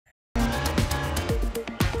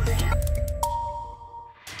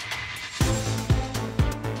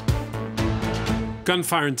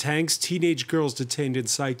Gunfire and tanks, teenage girls detained in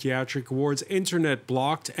psychiatric wards, internet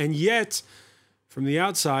blocked, and yet, from the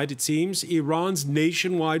outside, it seems, Iran's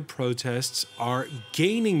nationwide protests are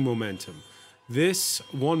gaining momentum. This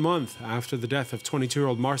 1 month after the death of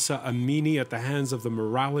 22-year-old Mahsa Amini at the hands of the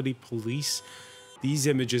morality police. These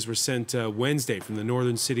images were sent Wednesday from the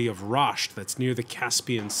northern city of Rasht, that's near the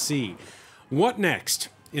Caspian Sea. What next?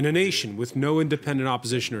 In a nation with no independent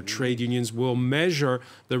opposition or trade unions will measure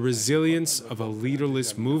the resilience of a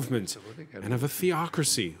leaderless movement and of a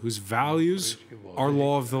theocracy whose values are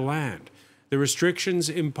law of the land. The restrictions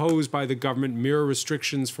imposed by the government mirror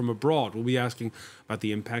restrictions from abroad. We'll be asking about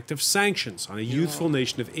the impact of sanctions on a youthful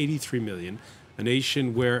nation of 83 million, a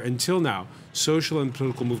nation where, until now, social and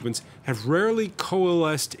political movements have rarely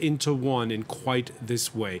coalesced into one in quite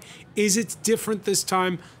this way. Is it different this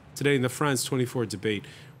time? Today in the France 24 debate,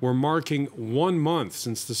 we're marking 1 month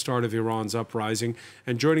since the start of Iran's uprising.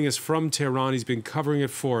 And joining us from Tehran, he's been covering it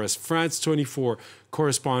for us, France 24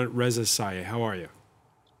 correspondent Reza Sayeh. How are you?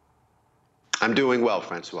 I'm doing well,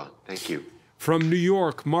 Francois. Thank you. From New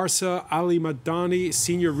York, Mahsa Amini,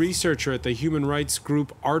 senior researcher at the human rights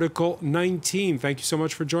group Article 19. Thank you so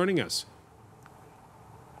much for joining us.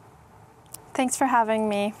 Thanks for having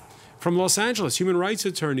me. From Los Angeles, human rights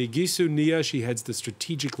attorney Gisu Nia. She heads the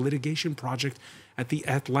strategic litigation project at the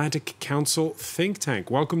Atlantic Council think tank.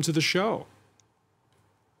 Welcome to the show.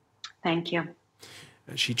 Thank you.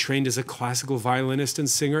 She trained as a classical violinist and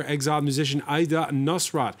singer. Exiled musician Aida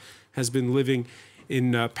Nosrat has been living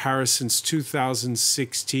in Paris since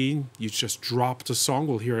 2016. You just dropped a song.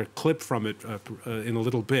 We'll hear a clip from it in a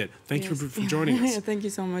little bit. Thank you for joining us. Thank you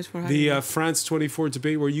so much for having me. The France 24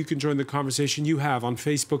 debate, where you can join the conversation you have on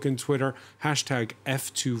Facebook and Twitter, hashtag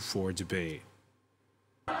F24debate.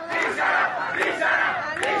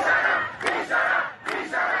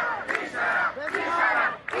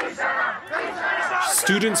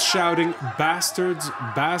 Students shouting "bastards,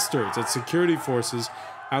 bastards" at security forces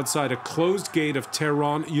outside a closed gate of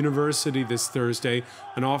Tehran University this Thursday.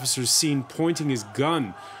 An officer seen pointing his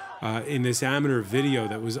gun in this amateur video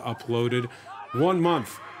that was uploaded 1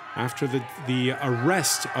 month after the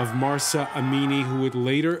arrest of Mahsa Amini, who would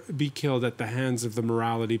later be killed at the hands of the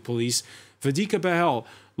morality police. Vedika Behel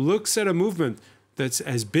looks at a movement that's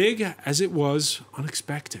as big as it was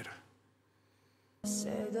unexpected.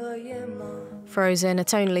 Frozen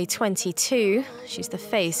at only 22, she's the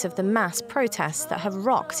face of the mass protests that have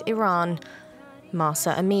rocked Iran.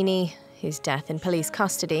 Mahsa Amini, whose death in police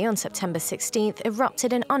custody on September 16th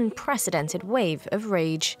erupted an unprecedented wave of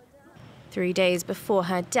rage. 3 days before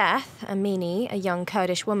her death, Amini, a young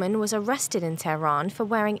Kurdish woman, was arrested in Tehran for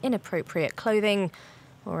wearing inappropriate clothing,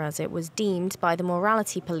 or as it was deemed by the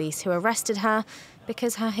morality police who arrested her,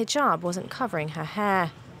 because her hijab wasn't covering her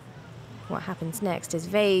hair. What happens next is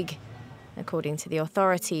vague. According to the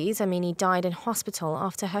authorities, Amini died in hospital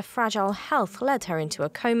after her fragile health led her into a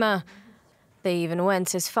coma. They even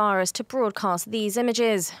went as far as to broadcast these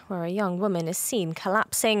images, where a young woman is seen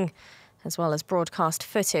collapsing, as well as broadcast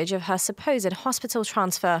footage of her supposed hospital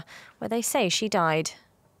transfer, where they say she died.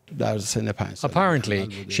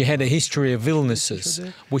 Apparently, she had a history of illnesses,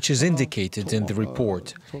 which is indicated in the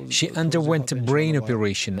report. She underwent a brain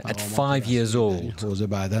operation at 5 years old.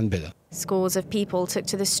 Scores of people took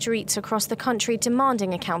to the streets across the country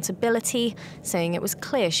demanding accountability, saying it was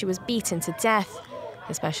clear she was beaten to death,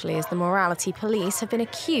 especially as the morality police have been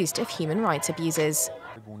accused of human rights abuses.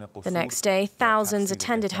 The next day, thousands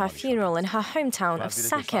attended her funeral in her hometown of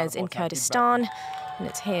Sakez in Kurdistan, and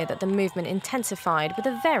it's here that the movement intensified with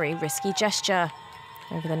a very risky gesture.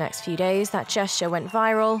 Over the next few days, that gesture went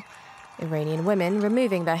viral. Iranian women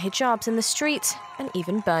removing their hijabs in the street and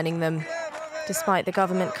even burning them. Despite the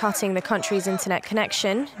government cutting the country's internet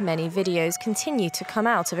connection, many videos continue to come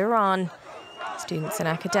out of Iran. Students and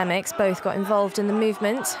academics both got involved in the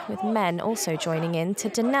movement, with men also joining in to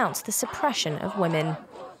denounce the suppression of women.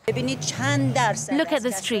 Look at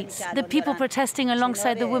the streets. The people protesting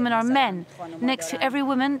alongside the women are men. Next to every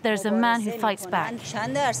woman, there's a man who fights back.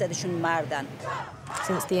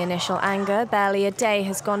 Since the initial anger, barely a day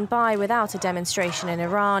has gone by without a demonstration in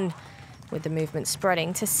Iran, with the movement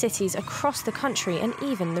spreading to cities across the country and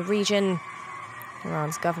even the region.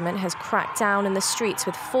 Iran's government has cracked down in the streets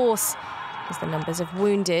with force, as the numbers of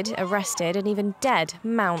wounded, arrested and even dead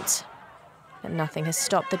mount. But nothing has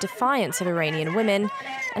stopped the defiance of Iranian women,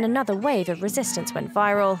 and another wave of resistance went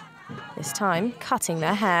viral, this time cutting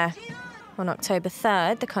their hair. On October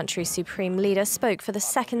 3rd, the country's supreme leader spoke for the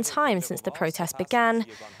second time since the protest began,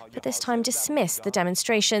 but this time dismissed the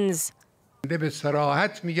demonstrations.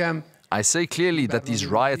 I say clearly that these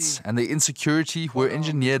riots and the insecurity were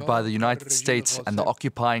engineered by the United States and the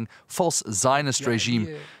occupying false Zionist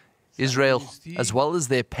regime, Israel, as well as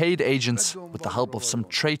their paid agents with the help of some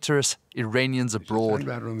traitorous Iranians abroad.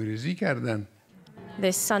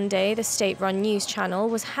 This Sunday, the state-run news channel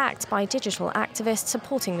was hacked by digital activists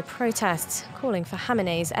supporting the protests, calling for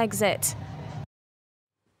Khamenei's exit.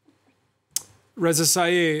 Reza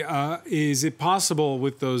Sayeh, is it possible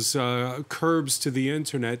with those curbs to the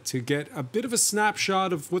internet to get a bit of a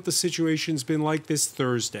snapshot of what the situation's been like this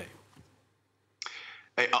Thursday?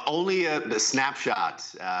 Only the snapshot,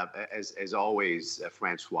 as always,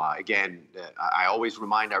 Francois. Again, I always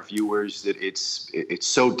remind our viewers that it's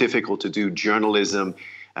so difficult to do journalism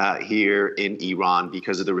here in Iran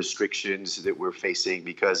because of the restrictions that we're facing,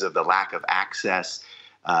 because of the lack of access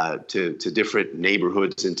to different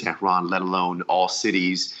neighborhoods in Tehran, let alone all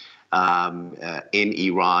cities in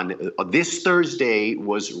Iran. This Thursday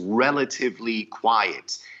was relatively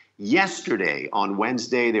quiet. Yesterday, on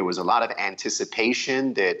Wednesday, there was a lot of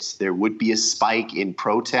anticipation that there would be a spike in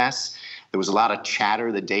protests. There was a lot of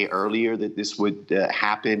chatter the day earlier that this would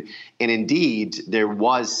happen. And indeed, there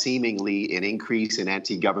was seemingly an increase in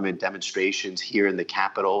anti-government demonstrations here in the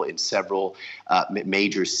capital, in several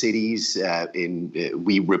major cities.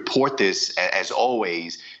 We report this, as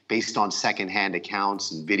always, based on secondhand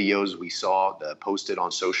accounts and videos we saw posted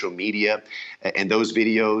on social media. And those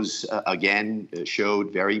videos, again,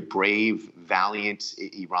 showed very brave, valiant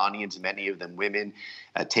Iranians, many of them women,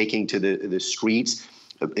 taking to the streets.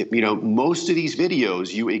 You know, most of these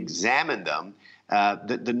videos, you examine them,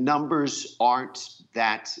 the numbers aren't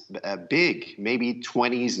that big, maybe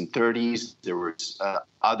 20s and 30s. There were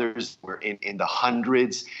others were in the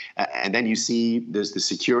hundreds. And then you see there's the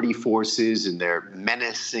security forces and their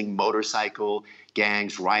menacing motorcycle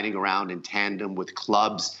gangs riding around in tandem with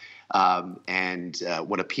clubs and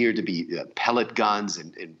what appeared to be pellet guns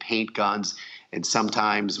and paint guns, and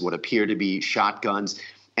sometimes what appear to be shotguns.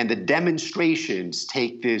 And the demonstrations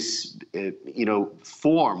take this,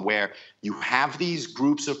 form where you have these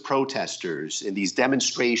groups of protesters, and these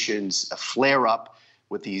demonstrations flare up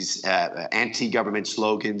with these anti-government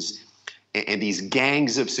slogans, and these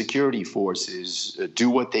gangs of security forces do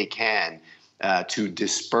what they can to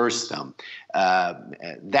disperse them.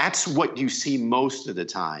 That's what you see most of the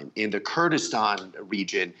time. In the Kurdistan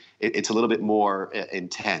region, it's a little bit more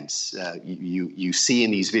intense. You see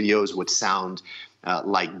in these videos what sound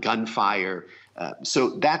like gunfire. So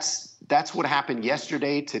that's what happened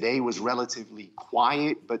yesterday. Today was relatively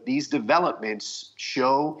quiet, but these developments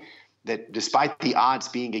show that despite the odds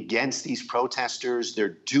being against these protesters,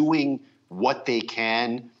 they're doing what they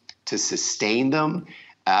can to sustain them,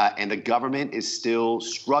 and the government is still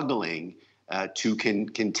struggling to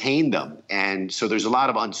contain them. And so there's a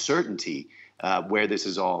lot of uncertainty where this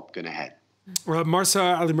is all going to head. Mahsa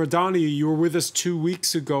Ali Mardani, you were with us 2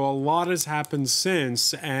 weeks ago. A lot has happened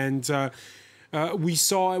since, and we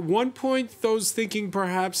saw at one point those thinking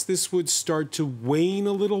perhaps this would start to wane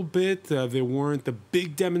a little bit. There weren't the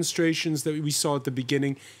big demonstrations that we saw at the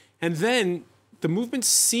beginning. And then the movement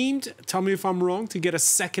seemed, tell me if I'm wrong, to get a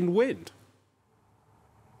second wind.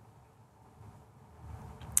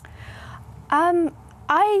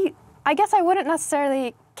 I guess I wouldn't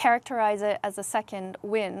necessarily characterize it as a second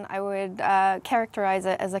win. I would characterize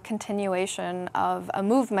it as a continuation of a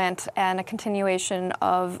movement and a continuation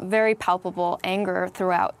of very palpable anger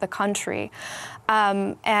throughout the country.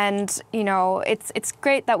 And, you know, it's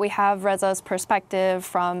great that we have Reza's perspective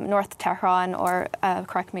from North Tehran, or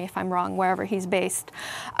correct me if I'm wrong, wherever he's based.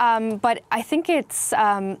 But I think it's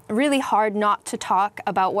really hard not to talk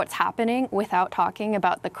about what's happening without talking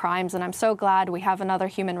about the crimes. And I'm so glad we have another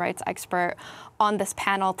human rights expert on this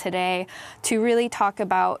panel today to really talk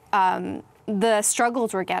about the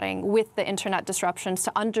struggles we're getting with the internet disruptions,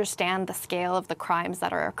 to understand the scale of the crimes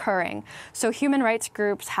that are occurring. So human rights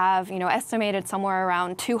groups have, estimated somewhere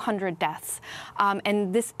around 200 deaths,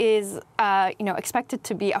 and this is, expected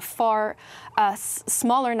to be a far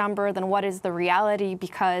smaller number than what is the reality,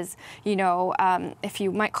 because, if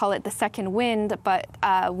you might call it the second wind, but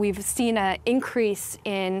we've seen an increase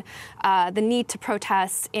in the need to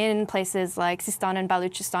protest in places like Sistan and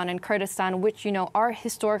Baluchistan and Kurdistan, which, are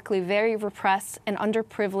historically very repressive oppressed and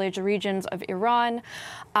underprivileged regions of Iran.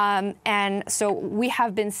 And so we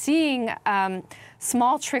have been seeing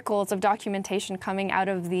small trickles of documentation coming out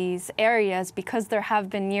of these areas because there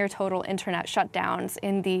have been near total internet shutdowns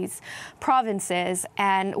in these provinces,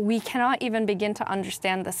 and we cannot even begin to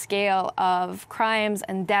understand the scale of crimes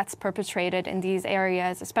and deaths perpetrated in these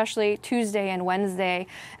areas, especially Tuesday and Wednesday.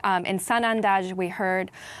 In Sanandaj, we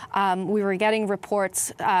heard, we were getting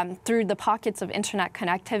reports through the pockets of internet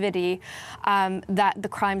connectivity that the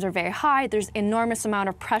crimes are very high. There's enormous amount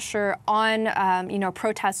of pressure on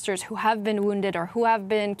protesters who have been wounded or who have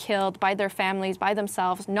been killed by their families, by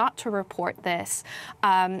themselves, not to report this.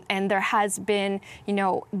 And there has been,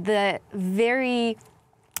 the very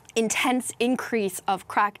intense increase of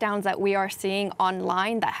crackdowns that we are seeing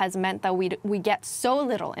online that has meant that we get so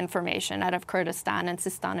little information out of Kurdistan and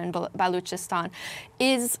Sistan and Baluchistan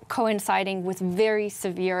is coinciding with very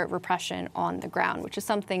severe repression on the ground, which is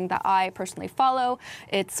something that I personally follow.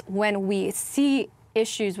 It's when we see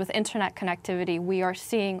issues with internet connectivity, we are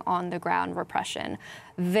seeing on the ground repression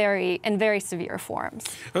in very severe forms.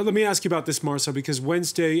 Let me ask you about this, Mahsa, because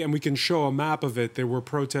Wednesday, and we can show a map of it, there were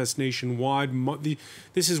protests nationwide.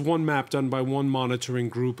 This is one map done by one monitoring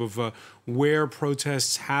group of where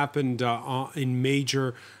protests happened in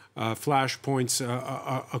major flashpoints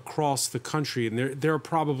across the country, and there are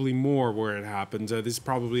probably more where it happened. This is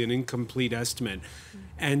probably an incomplete estimate.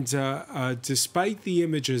 And despite the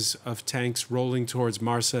images of tanks rolling towards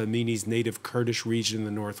Mahsa Amini's native Kurdish region in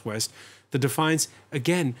the northwest, the defiance,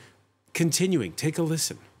 again, continuing. Take a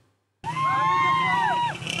listen.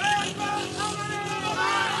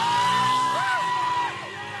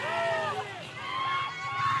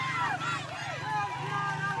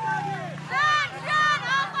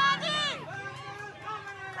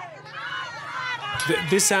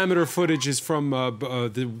 This amateur footage is from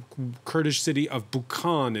the Kurdish city of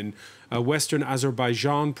Bukan in western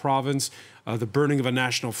Azerbaijan province. The burning of a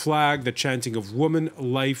national flag, the chanting of woman,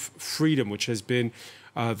 life, freedom, which has been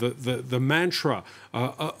the mantra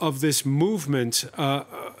of this movement.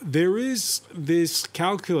 There is this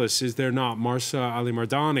calculus, is there not, Mahsa Ali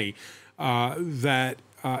Mardani, that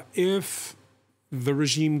if the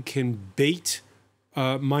regime can bait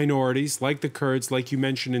minorities like the Kurds, like you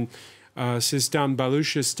mentioned in Sistan,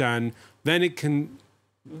 Baluchistan, then it can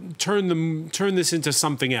turn this into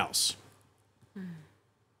something else.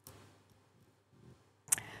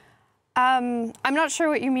 I'm not sure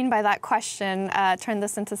what you mean by that question, turn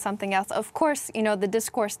this into something else. Of course, the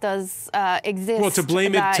discourse does exist. Well, to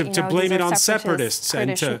blame it on separatists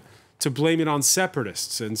and to blame it on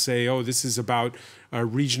separatists and say, oh, this is about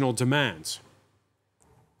regional demands.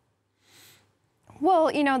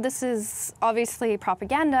 Well, this is obviously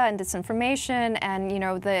propaganda and disinformation, and,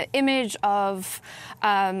 the image of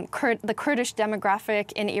the Kurdish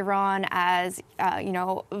demographic in Iran as,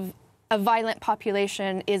 a violent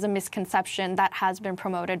population is a misconception that has been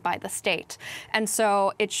promoted by the state. And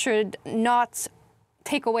so it should not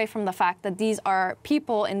take away from the fact that these are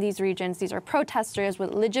people in these regions, these are protesters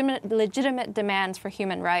with legitimate demands for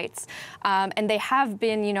human rights, and they have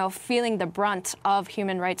been, feeling the brunt of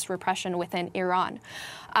human rights repression within Iran.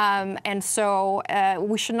 And so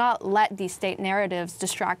we should not let these state narratives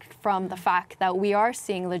distract from the fact that we are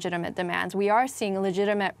seeing legitimate demands, we are seeing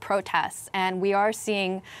legitimate protests, and we are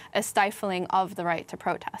seeing a stifling of the right to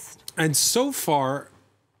protest. And so far,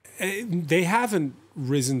 they haven't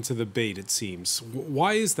risen to the bait, it seems.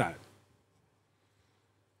 Why is that?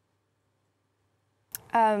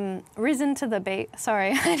 Risen to the bait?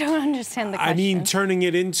 Sorry, I don't understand the question. I mean, turning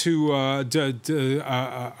it into a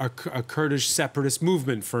Kurdish separatist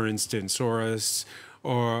movement, for instance, or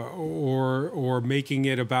making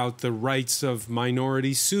it about the rights of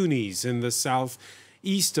minority Sunnis in the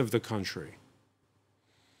southeast of the country.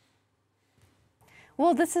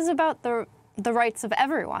 Well, this is about the rights of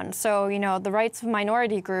everyone. So, the rights of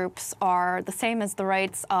minority groups are the same as the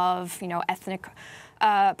rights of, ethnic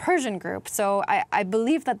Persian groups. So I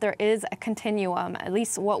believe that there is a continuum, at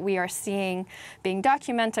least what we are seeing being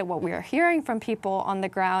documented, what we are hearing from people on the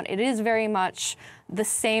ground. It is very much the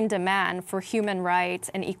same demand for human rights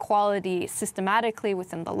and equality systematically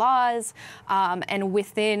within the laws and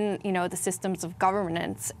within, the systems of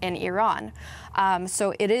governance in Iran.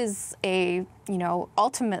 So it is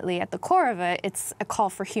ultimately at the core of it, it's a call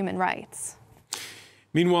for human rights.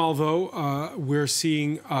 Meanwhile, though, we're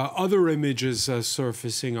seeing other images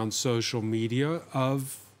surfacing on social media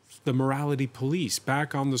of the morality police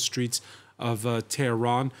back on the streets of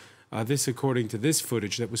Tehran. This according to this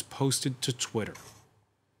footage that was posted to Twitter.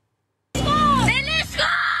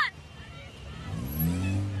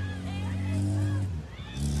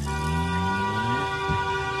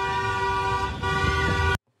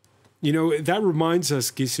 You know, that reminds us,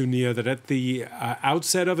 Gisunia, that at the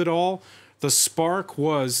outset of it all, the spark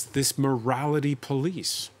was this morality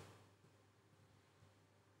police.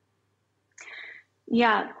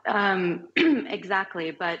 Yeah, exactly.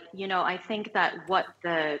 But, you know, I think that what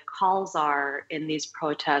the calls are in these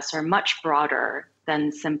protests are much broader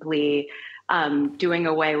than simply doing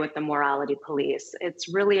away with the morality police.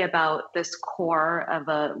 It's really about this core of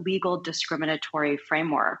a legal discriminatory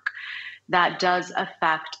framework that does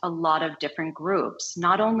affect a lot of different groups,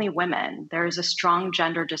 not only women. There's a strong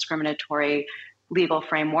gender discriminatory legal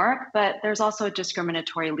framework, but there's also a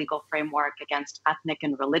discriminatory legal framework against ethnic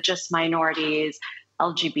and religious minorities,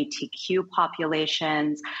 LGBTQ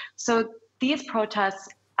populations. So these protests,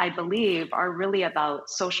 I believe, are really about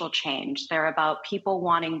social change. They're about people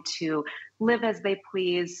wanting to live as they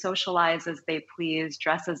please, socialize as they please,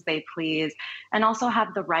 dress as they please, and also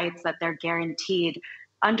have the rights that they're guaranteed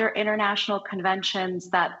under international conventions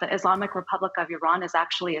that the Islamic Republic of Iran is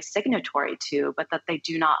actually a signatory to, but that they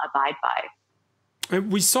do not abide by.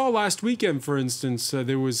 And we saw last weekend, for instance,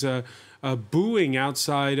 there was a booing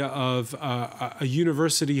outside of a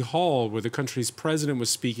university hall where the country's president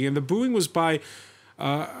was speaking, and the booing was by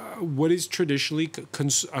what is traditionally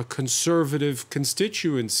a conservative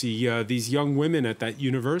constituency, these young women at that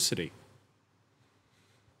university.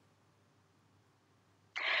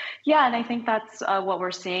 Yeah, and I think that's what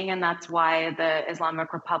we're seeing, and that's why the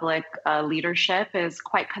Islamic Republic leadership is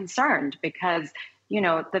quite concerned, because, you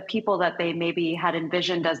know, the people that they maybe had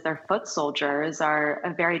envisioned as their foot soldiers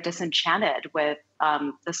are very disenchanted with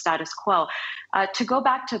the status quo. To go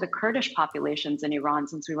back to the Kurdish populations in Iran,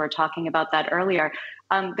 since we were talking about that earlier,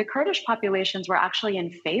 the Kurdish populations were actually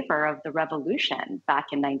in favor of the revolution back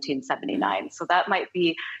in 1979. So that might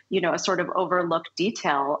be, you know, a sort of overlooked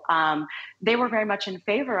detail. They were very much in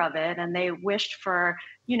favor of it, and they wished for,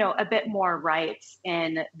 you know, a bit more rights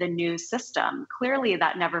in the new system. Clearly,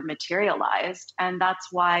 that never materialized, and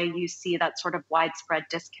that's why you see that sort of widespread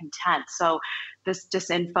discontent. So this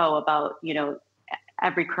disinfo about, you know,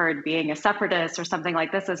 every Kurd being a separatist or something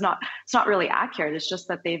like this is it's not really accurate. It's just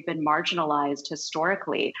that they've been marginalized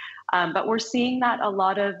historically. But we're seeing that a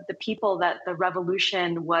lot of the people that the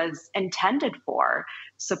revolution was intended for,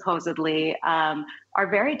 supposedly, are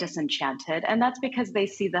very disenchanted. And that's because they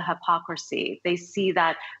see the hypocrisy. They see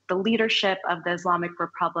that the leadership of the Islamic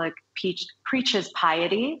Republic preaches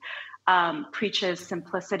piety, preaches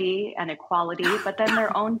simplicity and equality, but then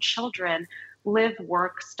their own children live,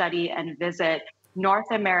 work, study, and visit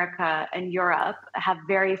North America and Europe, have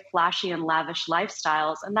very flashy and lavish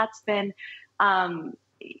lifestyles. And that's been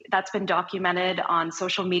documented on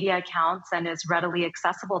social media accounts and is readily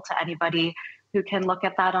accessible to anybody who can look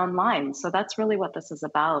at that online. So that's really what this is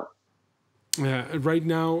about. Right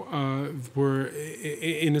now, we're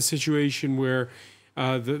in a situation where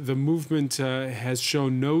the movement has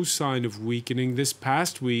shown no sign of weakening. This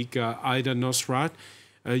past week, Ida Nosrat,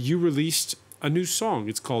 you released a new song.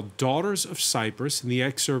 It's called Daughters of Cyprus. In the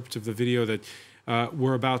excerpt of the video that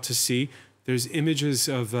we're about to see, there's images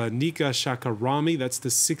of Nika Shakarami. That's the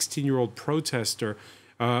 16-year-old protester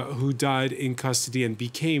who died in custody and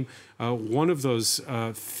became one of those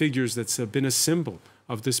figures that's been a symbol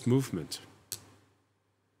of this movement.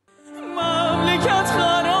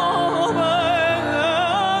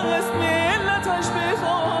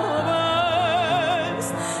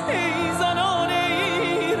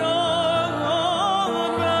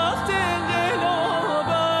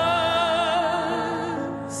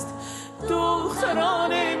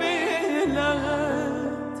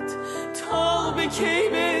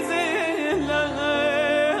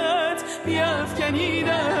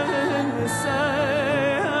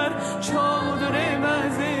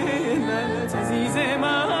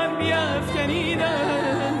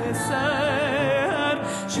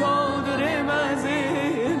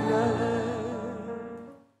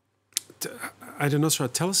 Ida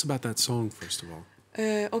Nosrat, tell us about that song, first of all.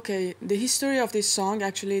 Okay, the history of this song,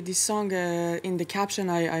 actually, this song, in the caption,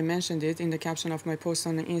 I mentioned it, in the caption of my post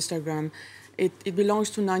on Instagram, it belongs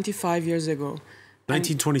to 95 years ago.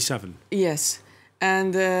 1927. Yes.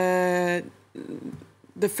 And the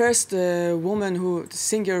first singer woman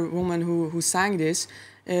who sang this,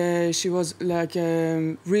 she was like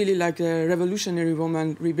really like a revolutionary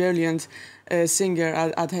woman, rebellion singer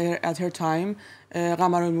at her time,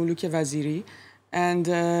 Qamar al-Muluki Waziri. And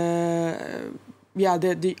yeah,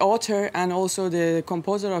 the author and also the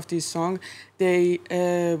composer of this song, they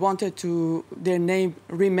wanted to their name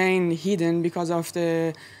remain hidden because of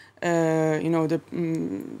the the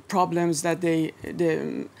problems that the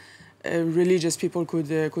religious people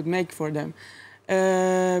could make for them.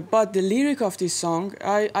 But the lyric of this song,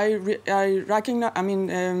 I recognize. I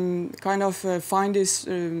mean, kind of find this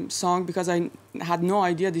song because I had no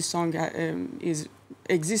idea this song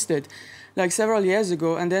existed, like several years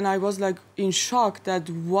ago, and then I was like in shock that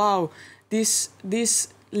wow, this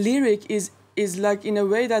lyric is like in a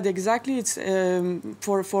way that exactly it's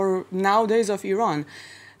for nowadays of Iran.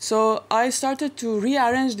 So I started to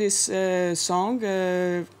rearrange this song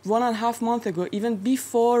 1.5 months ago, even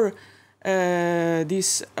before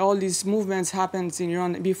all these movements happened in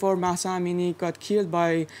Iran, before Mahsa Amini got killed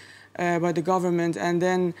by the government, and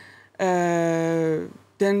then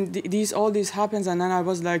all this happens, and then I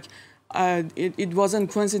was like, it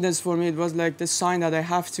wasn't coincidence for me. It was like the sign that I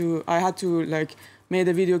had to like made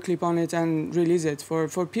a video clip on it and release it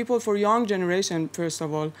for people, for young generation first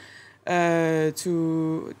of all,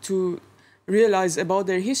 to realize about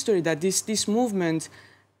their history, that this movement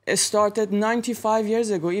started 95 years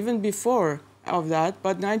ago, even before of that,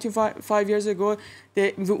 but 95 years ago,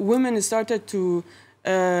 the women started to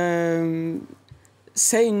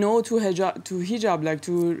say no to hijab, like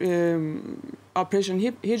to Operation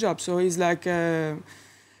Hijab. So it's like,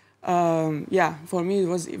 yeah, for me it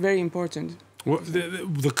was very important. Well,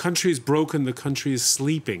 the country is broken. The country is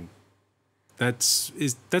sleeping.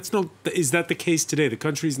 Is that the case today? The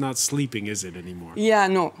country is not sleeping, is it anymore? Yeah,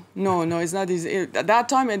 no, it's not easy. At that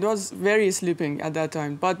time, it was very sleeping at that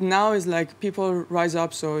time. But now it's like people rise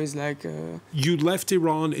up, so it's like... You left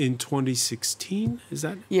Iran in 2016, is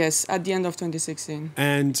that? Yes, at the end of 2016.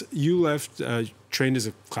 And you left, trained as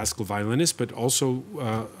a classical violinist, but also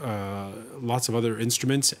lots of other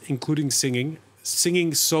instruments, including singing.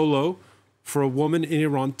 Singing solo for a woman in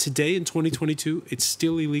Iran today in 2022, it's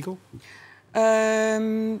still illegal?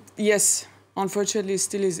 Yes, unfortunately, it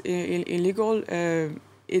still is illegal.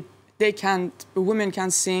 Women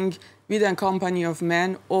can sing with a company of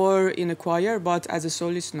men or in a choir, but as a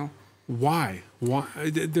soloist, no. Why?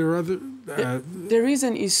 There are other... the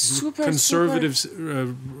reason is super conservative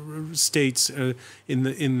states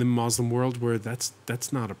in the Muslim world where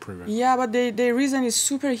that's not a prerequisite. Yeah, but the reason is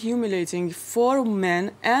super humiliating for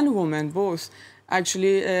men and women both.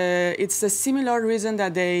 Actually, it's a similar reason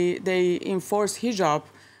that they enforce hijab.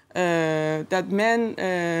 That men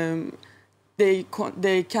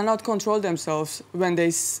they cannot control themselves when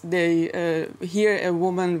they hear a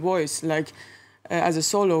woman voice, like as a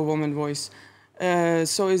solo woman voice.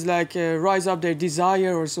 So it's like rise up their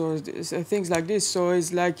desire or so things like this. So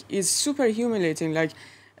it's super humiliating, like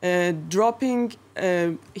dropping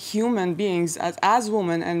human beings as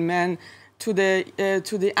women and men to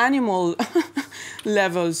the animal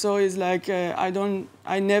level. So it's like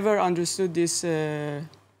I never understood this.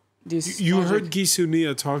 You heard Guy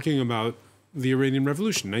Sunia talking about the Iranian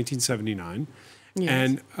Revolution, 1979, yes.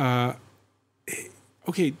 And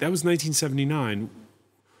okay, that was 1979.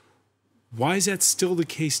 Why is that still the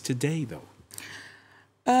case today, though?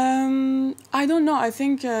 I don't know. I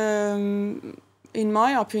think, in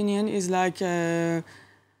my opinion, is like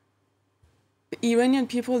Iranian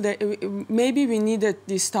people. Maybe we needed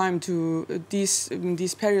this time this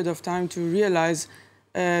period of time to realize,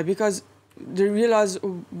 because they realize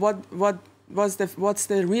what's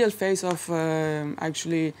the real face of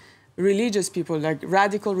actually religious people, like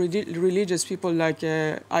radical religious people, like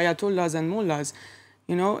ayatollahs and mullahs.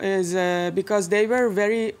 You know, is because they were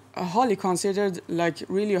very holy, considered like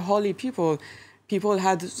really holy people. People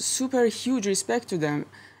had super huge respect to them,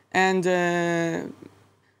 and they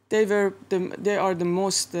are the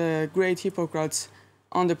most great hypocrites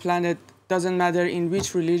on the planet. Doesn't matter in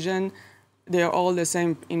which religion, they are all the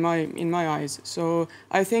same in my eyes. So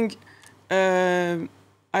I think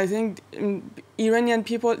Iranian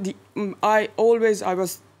people. I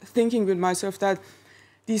was thinking with myself that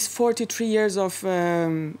these 43 years of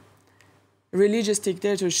religious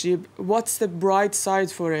dictatorship, what's the bright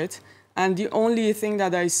side for it? And the only thing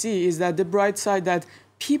that I see is that the bright side that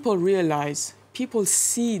people realize, people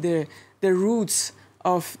see the roots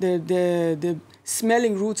of the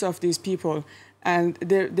smelling roots of these people and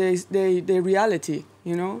their reality,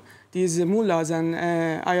 you know, these mullahs and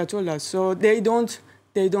ayatollahs. So they don't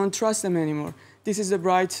trust them anymore. This is the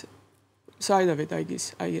bright side of it, I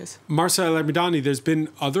guess. Mahsa Amini, there's been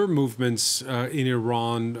other movements in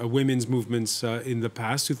Iran, women's movements in the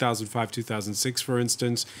past, 2005, 2006, for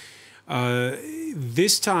instance.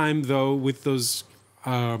 This time, though, with those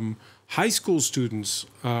high school students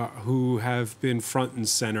who have been front and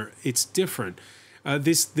center, it's different.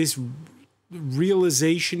 This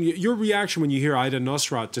realization, your reaction when you hear Ida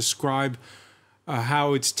Nusrat describe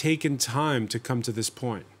how it's taken time to come to this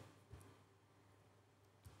point.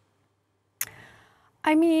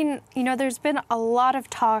 I mean, you know, there's been a lot of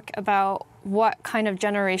talk about what kind of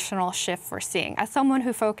generational shift we're seeing. As someone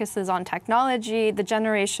who focuses on technology, the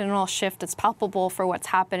generational shift is palpable for what's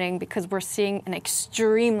happening because we're seeing an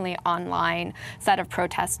extremely online set of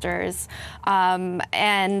protesters. And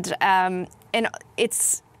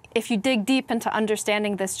it's, if you dig deep into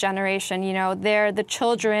understanding this generation, you know, they're the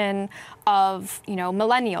children of, you know,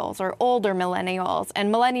 millennials or older millennials.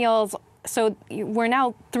 And millennials, so we're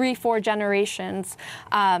now 3-4 generations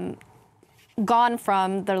gone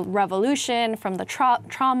from the revolution, from the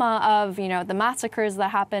trauma of, you know, the massacres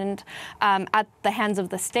that happened at the hands of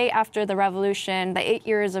the state after the revolution, the 8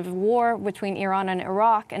 years of war between Iran and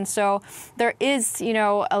Iraq. And so there is, you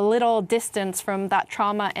know, a little distance from that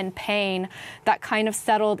trauma and pain that kind of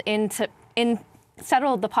settled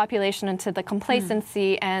the population into the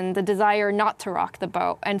complacency and the desire not to rock the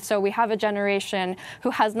boat. And so we have a generation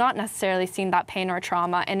who has not necessarily seen that pain or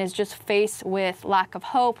trauma and is just faced with lack of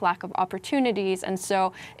hope, lack of opportunities. And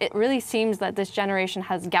so it really seems that this generation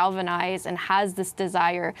has galvanized and has this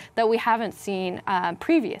desire that we haven't seen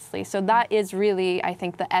previously. So that is really, I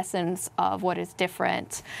think, the essence of what is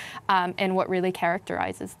different and what really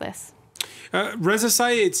characterizes this. Reza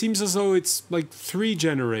Sayeh, it seems as though it's like 3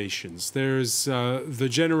 generations. There's the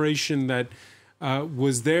generation that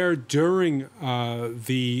was there during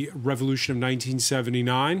the revolution of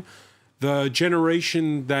 1979, the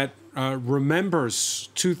generation that remembers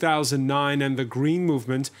 2009 and the Green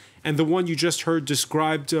Movement, and the one you just heard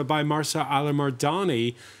described by Mahsa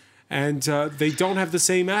Amini, and they don't have the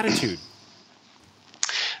same attitude.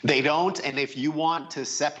 They don't, and if you want to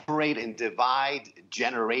separate and divide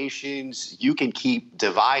generations, you can keep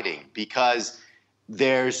dividing, because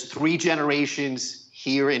there's 3 generations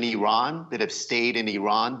here in Iran that have stayed in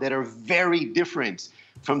Iran that are very different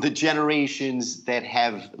from the generations that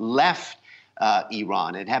have left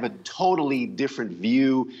Iran and have a totally different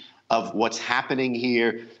view of what's happening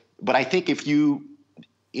here. But I think if you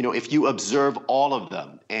observe all of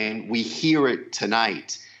them, and we hear it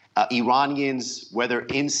tonight, Iranians, whether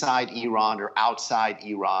inside Iran or outside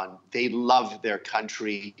Iran, they love their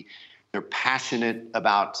country. They're passionate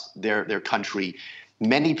about their country.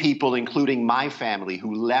 Many people, including my family,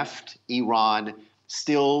 who left Iran,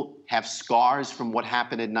 still have scars from what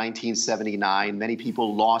happened in 1979. Many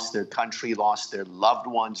people lost their country, lost their loved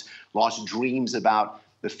ones, lost dreams about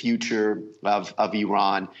the future of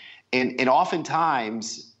Iran. And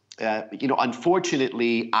oftentimes,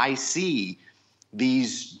 unfortunately, I see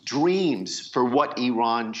these dreams for what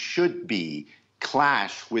Iran should be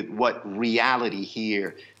clash with what reality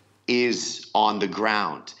here is on the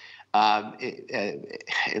ground.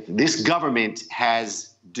 This government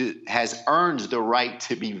has earned the right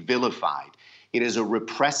to be vilified. It is a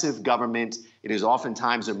repressive government. It is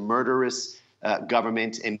oftentimes a murderous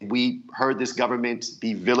government, and we heard this government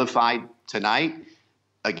be vilified tonight.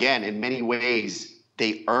 Again, in many ways,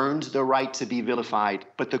 they earned the right to be vilified,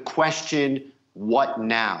 but the question, what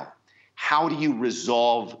now? How do you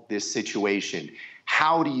resolve this situation?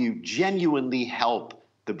 How do you genuinely help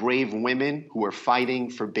the brave women who are fighting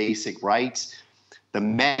for basic rights, the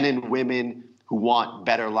men and women who want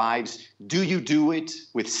better lives? Do you do it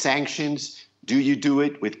with sanctions? Do you do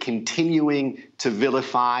it with continuing to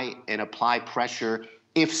vilify and apply pressure?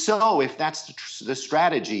 If so, if that's the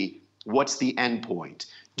strategy, what's the end point?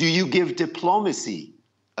 Do you give diplomacy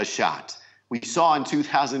a shot? We saw in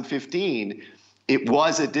 2015, it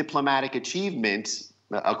was a diplomatic achievement,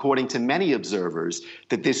 according to many observers,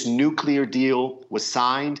 that this nuclear deal was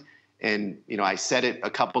signed. And, I said it a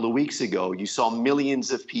couple of weeks ago, you saw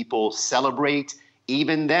millions of people celebrate.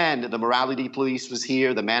 Even then, the morality police was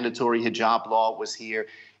here, the mandatory hijab law was here,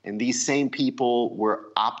 and these same people were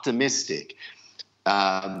optimistic.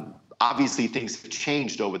 Obviously, things have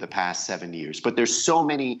changed over the past 7 years, but there's so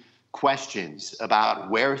many questions about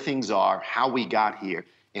where things are, how we got here,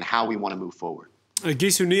 and how we want to move forward.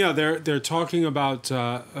 Gisunia, they're talking about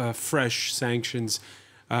fresh sanctions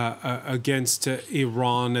against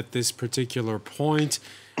Iran at this particular point.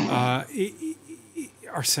 Are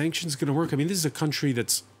sanctions going to work? I mean, this is a country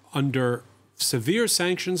that's under severe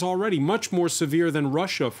sanctions already, much more severe than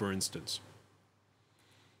Russia, for instance.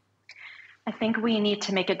 I think we need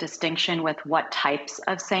to make a distinction with what types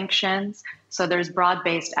of sanctions. So there's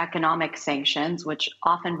broad-based economic sanctions, which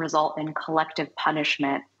often result in collective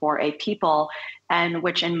punishment for a people, and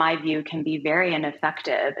which, in my view, can be very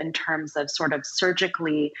ineffective in terms of sort of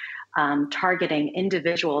surgically targeting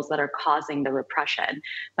individuals that are causing the repression.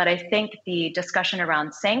 But I think the discussion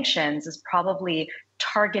around sanctions is probably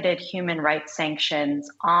targeted human rights sanctions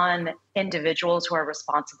on individuals who are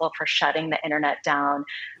responsible for shutting the internet down,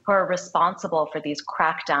 who are responsible for these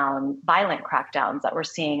violent crackdowns that we're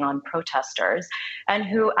seeing on protesters, and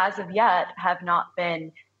who, as of yet, have not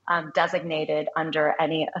been designated under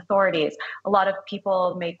any authorities. A lot of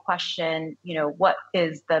people may question, what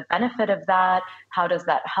is the benefit of that? How does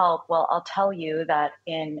that help? Well, I'll tell you that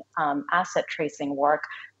in asset tracing work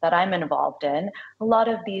that I'm involved in, a lot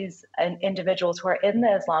of these individuals who are in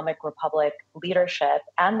the Islamic Republic leadership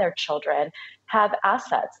and their children have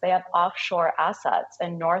assets. They have offshore assets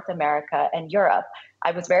in North America and Europe.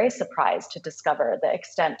 I was very surprised to discover the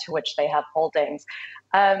extent to which they have holdings.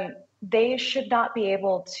 They should not be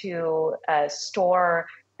able to store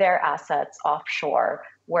their assets offshore,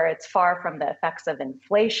 where it's far from the effects of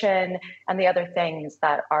inflation and the other things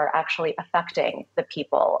that are actually affecting the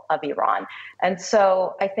people of Iran. And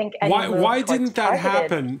so I think why didn't that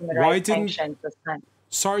happen? Sanctions this time.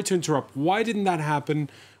 Sorry to interrupt. Why didn't that happen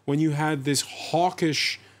when you had this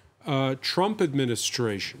hawkish Trump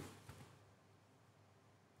administration?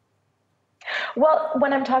 Well,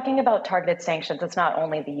 when I'm talking about targeted sanctions, it's not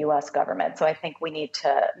only the U.S. government. So I think we need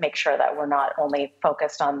to make sure that we're not only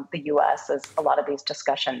focused on the U.S., as a lot of these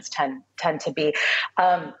discussions tend to be.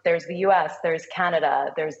 There's the U.S., there's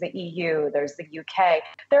Canada, there's the EU, there's the UK.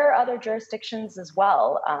 There are other jurisdictions as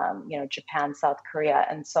well, Japan, South Korea,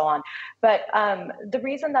 and so on. But the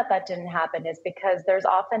reason that didn't happen is because there's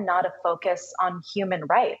often not a focus on human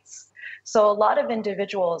rights. So a lot of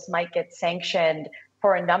individuals might get sanctioned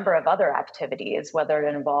for a number of other activities, whether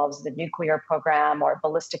it involves the nuclear program or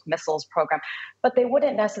ballistic missiles program, but they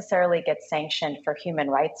wouldn't necessarily get sanctioned for human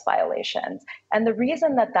rights violations. And the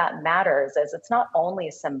reason that matters is it's not only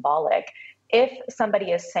symbolic. If somebody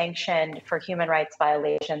is sanctioned for human rights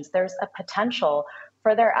violations, there's a potential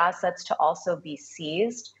for their assets to also be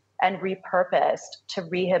seized and repurposed to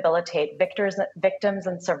rehabilitate victims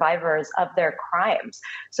and survivors of their crimes.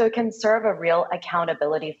 So it can serve a real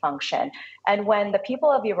accountability function. And when the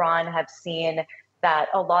people of Iran have seen that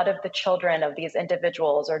a lot of the children of these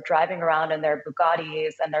individuals are driving around in their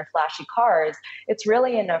Bugattis and their flashy cars, it's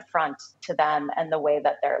really an affront to them and the way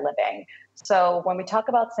that they're living. So when we talk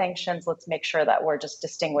about sanctions, let's make sure that we're just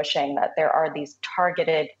distinguishing that there are these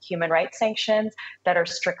targeted human rights sanctions that are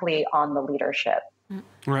strictly on the leadership.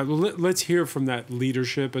 All right, well, let's hear from that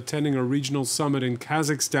leadership. Attending a regional summit in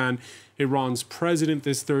Kazakhstan, Iran's president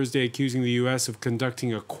this Thursday accusing the U.S. of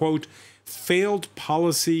conducting a, quote, failed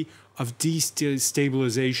policy of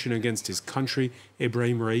destabilization against his country.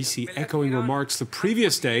 Ebrahim Raisi echoing remarks the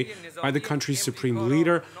previous day by the country's supreme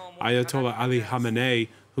leader, Ayatollah Ali Khamenei,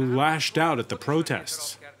 who lashed out at the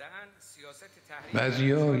protests.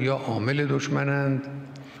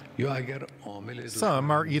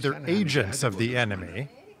 Some are either agents of the enemy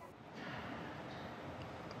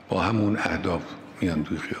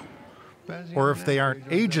or if they aren't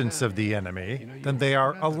agents of the enemy, then they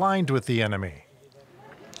are aligned with the enemy.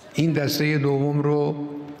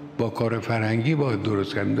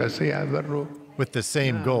 With the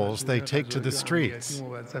same goals, they take to the streets.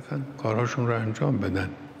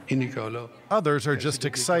 Others are just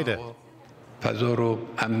excited. The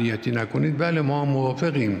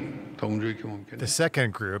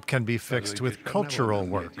second group can be fixed with cultural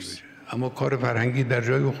works. I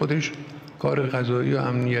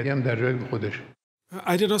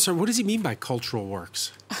don't know, sir. What does he mean by cultural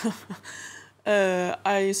works?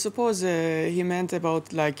 I suppose he meant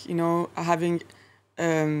about, like, having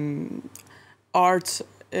art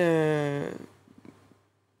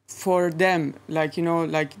for them, like,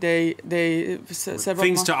 they several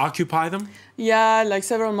things to occupy them. Yeah, like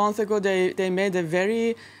several months ago, they made a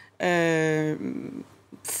very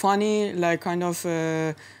funny, like, kind of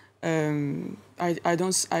I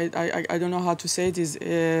don't know how to say it, is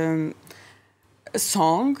a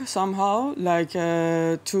song somehow, like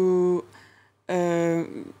oh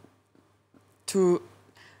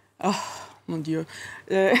mon Dieu,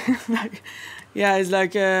 like, yeah, it's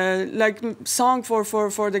like song for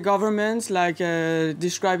the government, like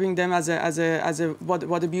describing them as a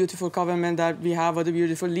what a beautiful government that we have, what a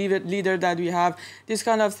beautiful leader that we have, these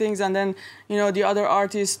kind of things, and then the other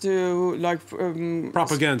artists do like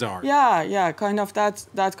propaganda art. Yeah, kind of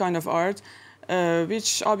that kind of art,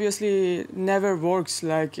 which obviously never works,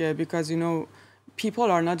 like because people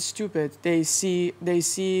are not stupid. They see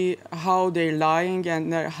how they're lying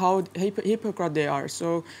and how hypocrite they are.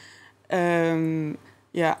 So.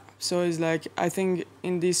 Yeah, so it's like, I think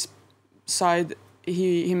in this side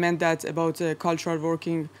he meant that about cultural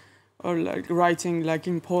working, or like writing like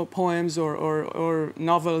in poems or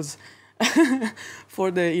novels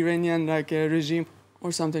for the Iranian regime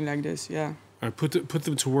or something like this. Yeah. Put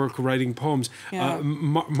them to work writing poems. Yeah.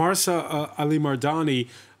 Mahsa Ali Mardani,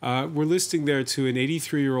 we're listening there to an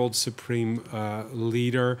 83-year-old supreme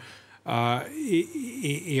leader.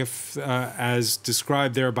 If, as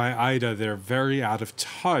described there by Ida, they're very out of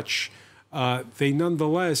touch, they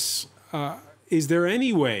nonetheless, is there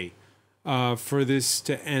any way for this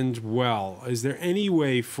to end well? Is there any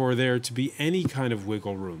way for there to be any kind of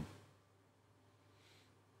wiggle room?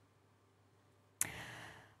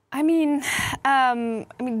 I mean,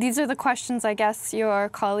 these are the questions I guess your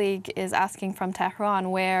colleague is asking from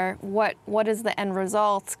Tehran, where what is the end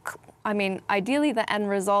result? I mean, ideally, the end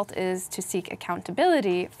result is to seek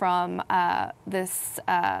accountability from this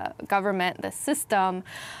government, this system.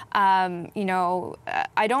 You know,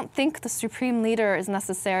 I don't think the supreme leader is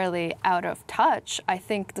necessarily out of touch. I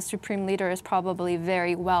think the supreme leader is probably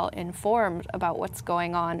very well informed about what's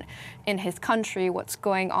going on in his country, what's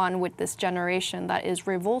going on with this generation that is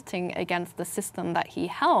revolting against the system that he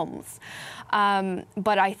helms.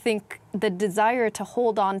 But I think the desire to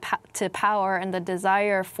hold on to power and the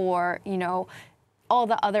desire for, you know, all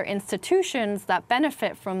the other institutions that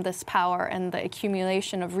benefit from this power and the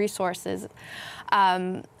accumulation of resources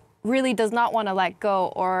really does not want to let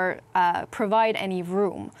go or provide any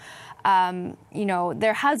room. You know,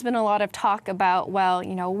 there has been a lot of talk about, well,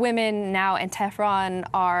 you know, women now in Tehran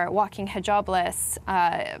are walking hijabless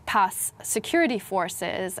past security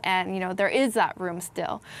forces, and, you know, there is that room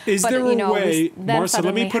still. Is there a way, Mahsa,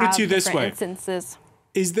 let me put it to you this way.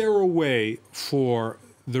 Is there a way for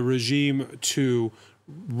the regime to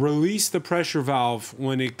release the pressure valve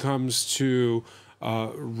when it comes to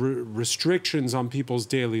restrictions on people's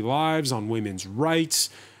daily lives, on women's rights,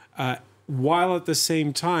 while at the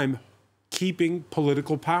same time keeping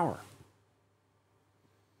political power?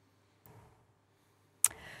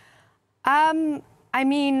 I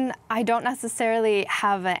mean, I don't necessarily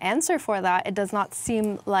have an answer for that. It does not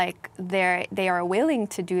seem like they are willing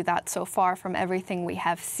to do that so far from everything we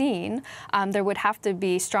have seen. There would have to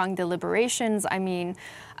be strong deliberations. I mean,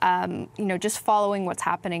 you know, just following what's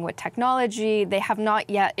happening with technology, they have not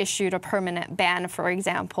yet issued a permanent ban, for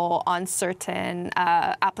example, on certain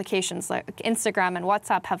applications like Instagram and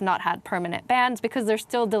WhatsApp have not had permanent bans because they're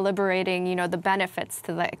still deliberating, you know, the benefits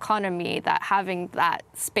to the economy that having that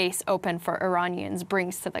space open for Iranians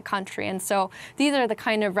brings to the country. And so these are the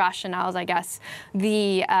kind of rationales, I guess,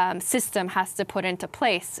 the system has to put into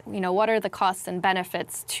place. You know, what are the costs and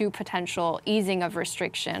benefits to potential easing of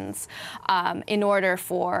restrictions in order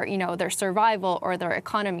for, you know, their survival or their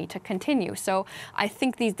economy to continue. So I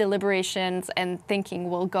think these deliberations and thinking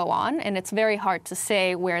will go on, and it's very hard to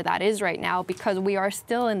say where that is right now because we are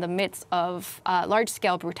still in the midst of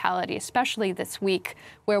large-scale brutality, especially this week,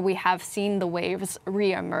 where we have seen the waves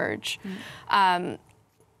reemerge.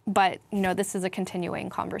 But, you know, this is a continuing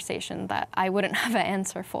conversation that I wouldn't have an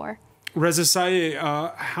answer for. Reza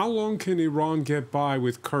Sayeh, how long can Iran get by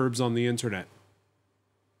with curbs on the internet?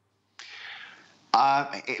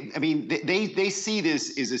 I mean, they see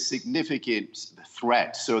this as a significant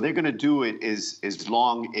threat, so they're going to do it as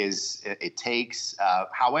long as it takes.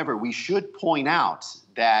 However, we should point out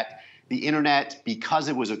that the internet, because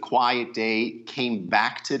it was a quiet day, came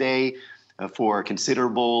back today for a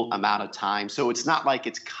considerable amount of time. So it's not like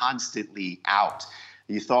it's constantly out.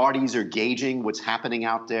 The authorities are gauging what's happening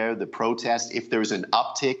out there, the protests. If there's an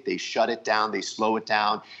uptick, they shut it down, they slow it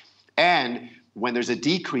down. And when there's a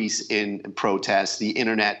decrease in protests, the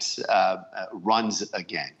internet runs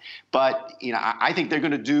again. But, you know, I think they're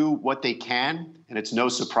going to do what they can, and it's no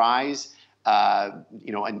surprise,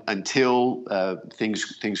 you know, until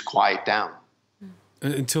things quiet down.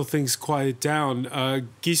 Until things quiet down.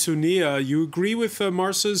 Gisounia, you agree with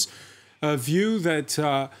Mahsa's view that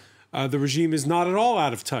the regime is not at all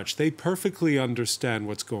out of touch? They perfectly understand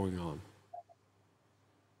what's going on.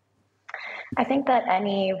 I think that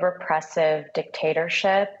any repressive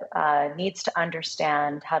dictatorship needs to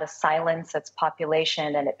understand how to silence its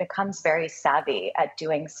population, and it becomes very savvy at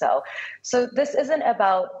doing so. So this isn't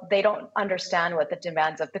about they don't understand what the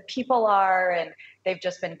demands of the people are and they've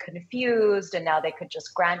just been confused and now they could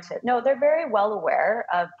just grant it. No, they're very well aware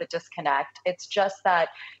of the disconnect. It's just that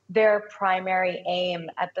their primary aim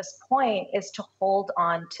at this point is to hold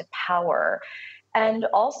on to power and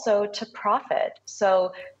also to profit.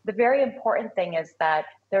 So the very important thing is that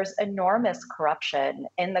there's enormous corruption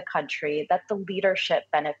in the country that the leadership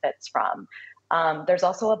benefits from. There's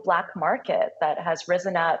also a black market that has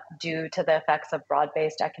risen up due to the effects of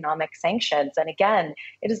broad-based economic sanctions. And again,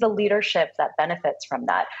 it is the leadership that benefits from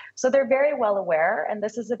that. So they're very well aware, and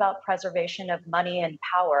this is about preservation of money and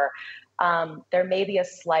power. There may be a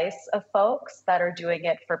slice of folks that are doing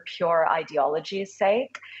it for pure ideology's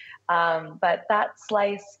sake. But that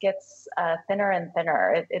slice gets thinner and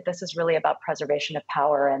thinner. This is really about preservation of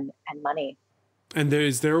power and money. And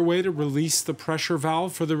is there a way to release the pressure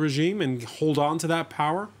valve for the regime and hold on to that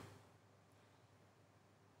power?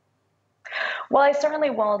 Well, I certainly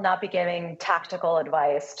will not be giving tactical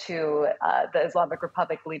advice to the Islamic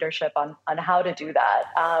Republic leadership on how to do that.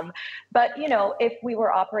 But, you know, if we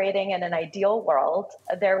were operating in an ideal world,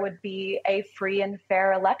 there would be a free and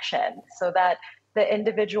fair election so that the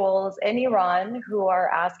individuals in Iran who are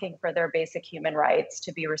asking for their basic human rights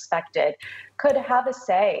to be respected could have a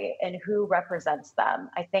say in who represents them.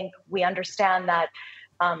 I think we understand that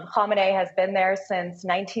Khamenei has been there since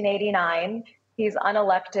 1989. He's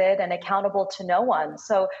unelected and accountable to no one.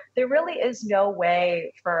 So there really is no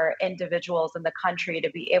way for individuals in the country to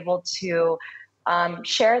be able to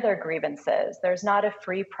share their grievances. There's not a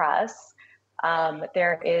free press.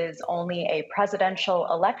 There is only a presidential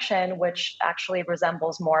election, which actually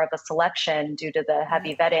resembles more of a selection due to the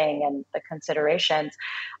heavy vetting and the considerations.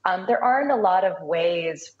 There aren't a lot of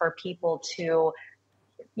ways for people to,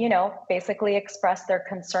 you know, basically express their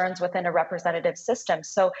concerns within a representative system.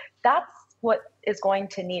 So that's what is going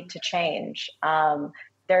to need to change.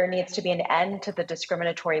 There needs to be an end to the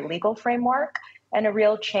discriminatory legal framework and a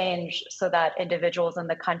real change so that individuals in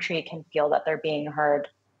the country can feel that they're being heard.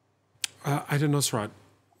 Ida Nusrat,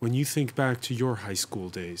 when you think back to your high school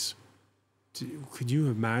days, could you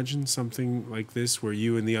imagine something like this where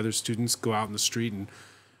you and the other students go out in the street and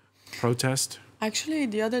protest? Actually,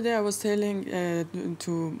 the other day I was telling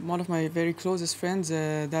to one of my very closest friends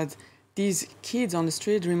that these kids on the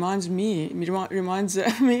street reminds me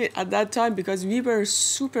at that time, because we were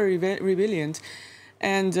super rebellious.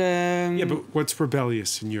 And yeah, but what's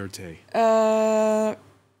rebellious in your day?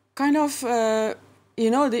 Kind of... you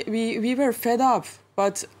know, we were fed up,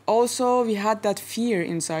 but also we had that fear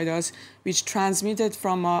inside us, which transmitted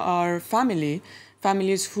from our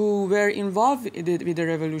families who were involved with the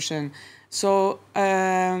revolution. So,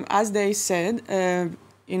 as they said,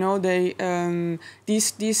 you know,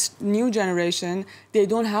 this new generation, they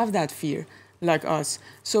don't have that fear like us.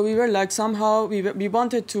 So we were like, somehow we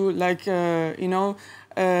wanted to, like, you know,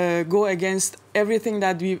 go against everything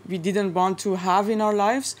that we didn't want to have in our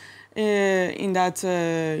lives. In that,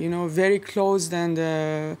 you know, very closed and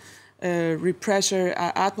repressor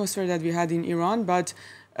atmosphere that we had in Iran. But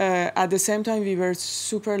at the same time, we were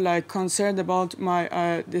super, like, concerned about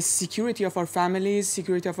the security of our families,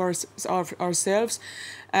 security of ourselves.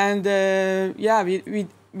 And yeah,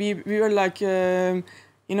 we were like,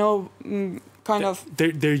 you know, kind of...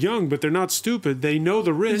 They're young, but they're not stupid. They know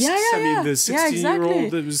the risks. I mean, the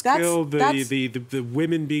 16-year-old that was killed, the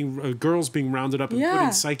women girls being rounded up and put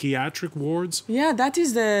in psychiatric wards. Yeah, that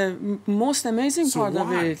is the most amazing part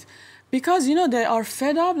of it. Because, you know, they are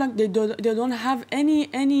fed up. Like, they don't have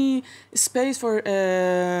any space for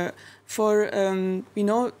you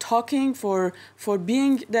know, talking, for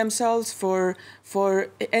being themselves, for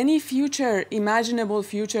any future, imaginable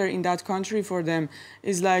future in that country for them.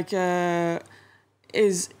 Is like,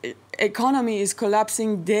 economy is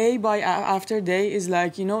collapsing day by after day. Is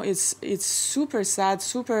like, you know, it's super sad,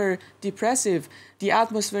 super depressive. The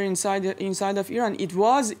atmosphere inside of Iran. It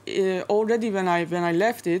was already when I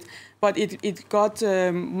left it, but it got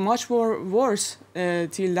much more worse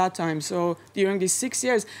till that time. So during these 6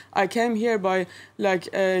 years, I came here by, like,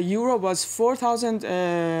 euro was 4,000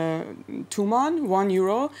 tuman,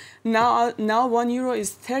 €1. Now 1 euro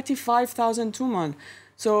is 35,000 tuman.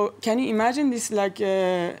 So can you imagine this, like,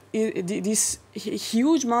 this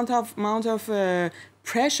huge amount of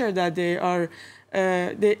pressure that they are.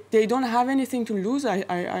 They don't have anything to lose.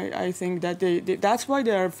 I think that that's why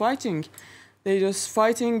they are fighting. They're just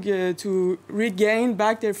fighting to regain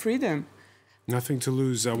back their freedom. Nothing to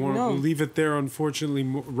lose. I want to leave it there, unfortunately,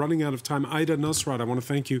 running out of time. Ida Nusrat, I want to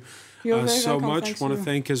thank you so much. I want to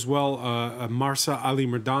thank as well Mahsa Ali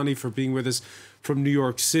Mardani for being with us from New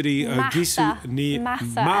York City. Mahsa Amini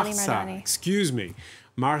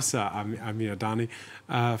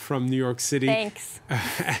from New York City. Thanks.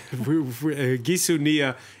 Gisu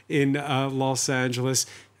Nia in Los Angeles,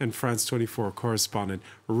 and France 24 correspondent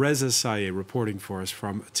Reza Sayeh reporting for us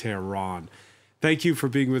from Tehran. Thank you for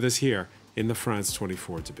being with us here in the France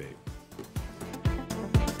 24 debate.